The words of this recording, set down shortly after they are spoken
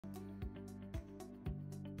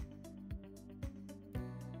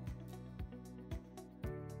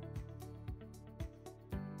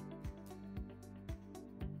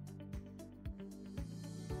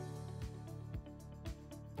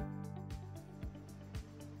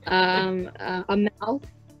A mouth.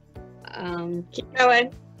 Keep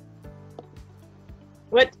going.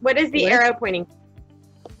 What is the Lip. arrow pointing?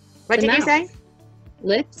 What The did you say? mouth.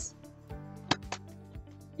 Lips.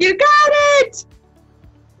 You got it!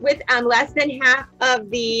 With less than half of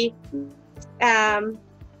the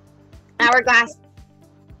hourglass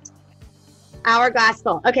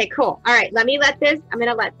full. Okay, cool. All right, I'm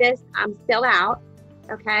gonna let this spill out.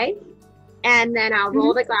 Okay. And then I'll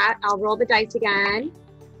roll I'll roll the dice again.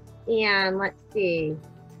 And let's see.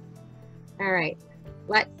 All right.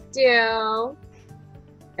 Let's do,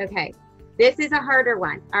 okay. This is a harder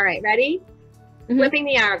one. All right, ready? Flipping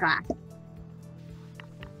the hourglass.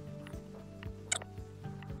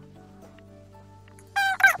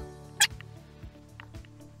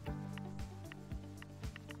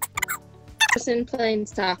 Person playing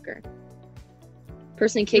soccer.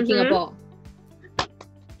 Person kicking a ball.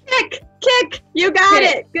 Kick. You got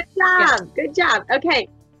it. Good job. Yeah. Good job. Okay.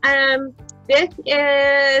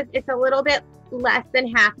 It's a little bit less than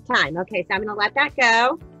half time. Okay, so I'm gonna let that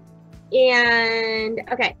go. And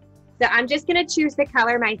okay, so I'm just gonna choose the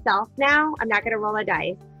color myself now. I'm not gonna roll a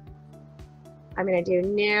dice. I'm gonna do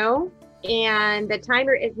new, and the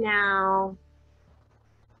timer is now,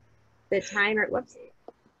 the timer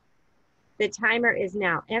is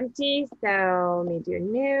now empty. So let me do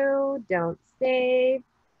new, don't save.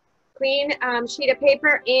 Clean sheet of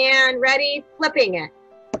paper and ready, flipping it.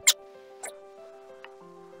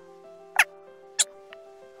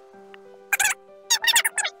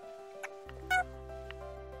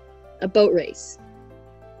 A boat race.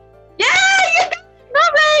 Yay!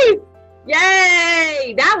 Boat race!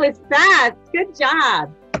 Yay! That was fast. Good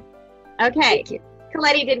job. Okay.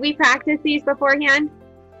 Coletti, did we practice these beforehand?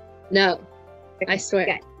 No. Okay, I swear.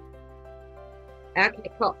 Good. Okay,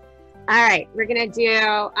 cool. All right, we're gonna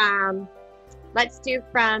do, let's do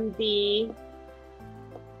from the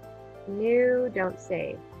new, don't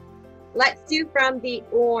save. Let's do from the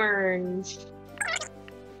orange.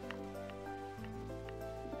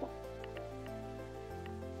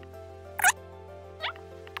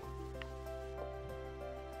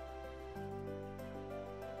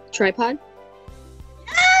 Tripod?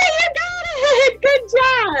 Yay, you got it! Good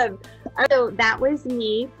job! So that was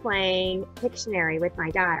me playing Pictionary with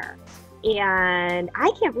my daughter. And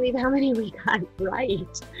I can't believe how many we got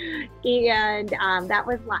right. And that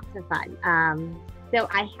was lots of fun. So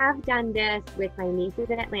I have done this with my nieces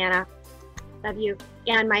in Atlanta, love you,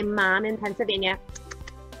 and my mom in Pennsylvania,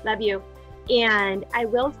 love you. And I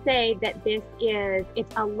will say that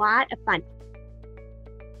it's a lot of fun.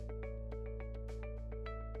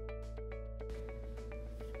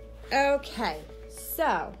 Okay,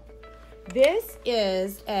 so this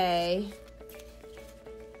is a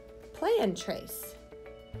play and trace.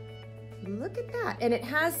 Look at that. And it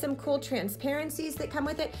has some cool transparencies that come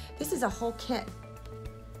with it. This is a whole kit.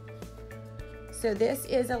 So this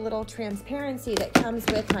is a little transparency that comes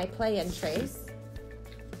with my play and trace.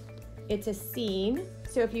 It's a scene.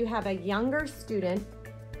 So if you have a younger student,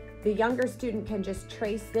 the younger student can just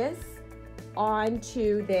trace this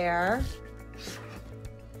onto their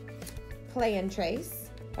play and trace,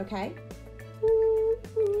 okay?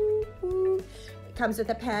 It comes with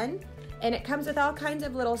a pen, and it comes with all kinds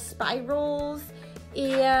of little spirals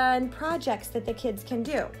and projects that the kids can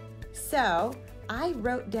do. So I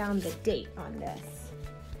wrote down the date on this.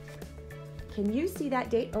 Can you see that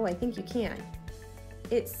date? Oh, I think you can.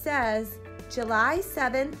 It says July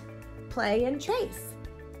 7th, play and trace.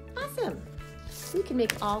 Awesome. You can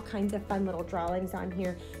make all kinds of fun little drawings on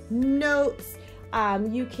here. Notes.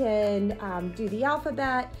 You can do the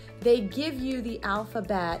alphabet. They give you the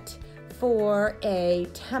alphabet for a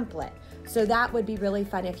template. So that would be really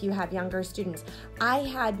fun if you have younger students. I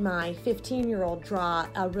had my 15-year-old draw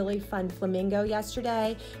a really fun flamingo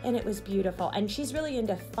yesterday, and it was beautiful. And she's really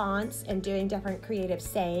into fonts and doing different creative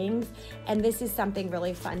sayings, and this is something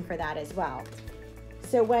really fun for that as well.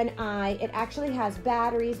 So it actually has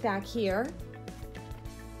batteries back here,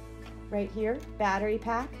 right here, battery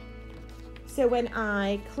pack. So when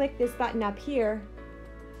I click this button up here,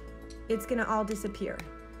 it's gonna all disappear.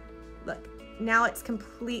 Look, now it's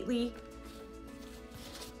completely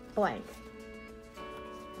blank,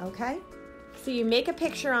 okay? So you make a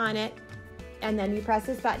picture on it, and then you press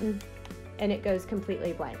this button, and it goes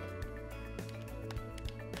completely blank.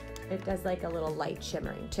 It does like a little light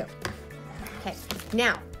shimmering too. Okay,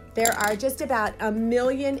 now, there are just about 1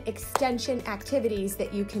 million extension activities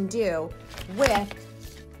that you can do with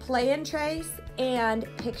Play and Trace and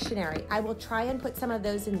Pictionary. I will try and put some of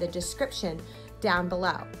those in the description down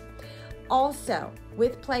below. Also,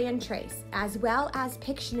 with Play and Trace, as well as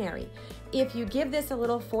Pictionary, if you give this a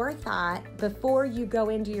little forethought before you go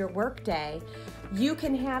into your workday, you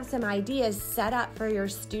can have some ideas set up for your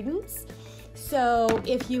students. So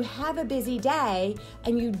if you have a busy day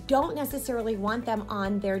and you don't necessarily want them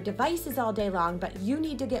on their devices all day long, but you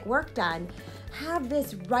need to get work done, have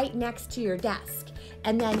this right next to your desk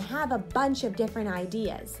and then have a bunch of different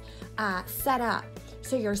ideas set up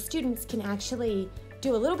so your students can actually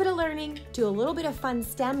do a little bit of learning, do a little bit of fun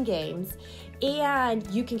STEM games, and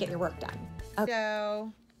you can get your work done. Okay.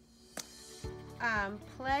 So,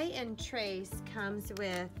 Play and Trace comes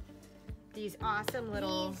with these awesome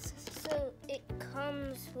little... So it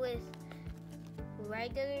comes with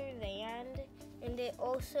regular land, and it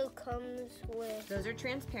also comes with... Those are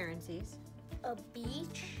transparencies. A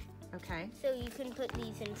beach. Okay. So you can put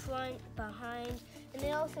these in front, behind, and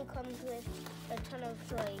it also comes with a ton of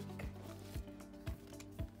like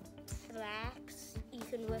slacks you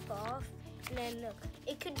can rip off. And then look,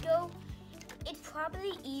 it's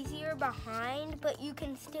probably easier behind, but you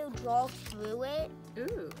can still draw through it.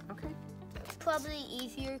 Ooh, okay. It's probably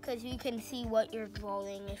easier because you can see what you're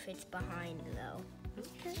drawing if it's behind though.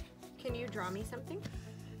 Okay. Can you draw me something?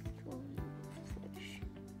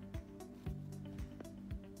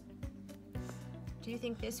 Do you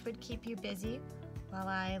think this would keep you busy while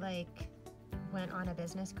I went on a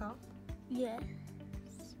business call? Yes.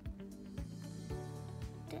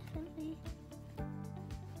 Definitely.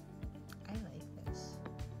 I like this.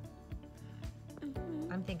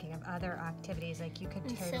 Mm-hmm. I'm thinking of other activities you could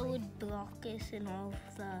And totally... so would Blockus and all of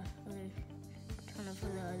the other, ton of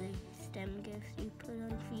the other STEM gifts you put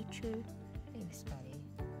on feature. Thanks, buddy.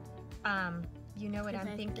 You know what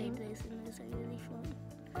I'm thinking? Those and those are really fun.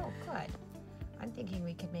 Oh, good. I'm thinking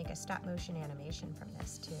we could make a stop motion animation from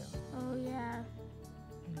this too. Oh yeah.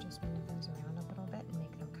 And just move those around a little bit and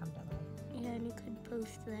make them come to life. Yeah, and you could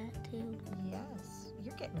post that too. Yes,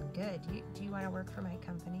 you're getting good. Do you want to work for my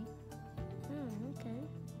company? Okay.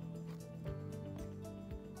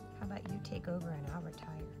 How about you take over and I'll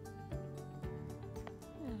retire?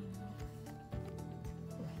 Ooh,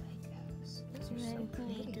 I like those. Those are so And then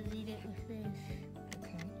we pretty. delete it with this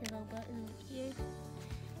Okay. little button here.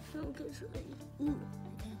 Oh, goes like, ooh,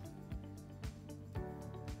 okay.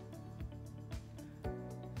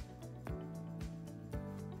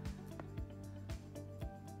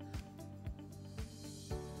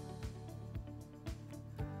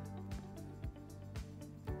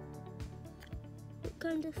 What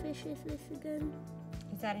kind of fish is this again?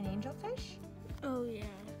 Is that an angelfish? Oh yeah.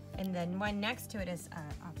 And then one next to it is a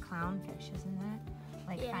clownfish, isn't that?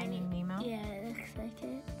 Like Yeah, Finding Nemo? Yeah, it looks like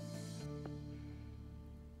it.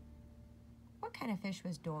 What kind of fish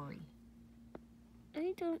was Dory?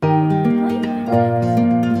 I don't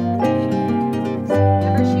know.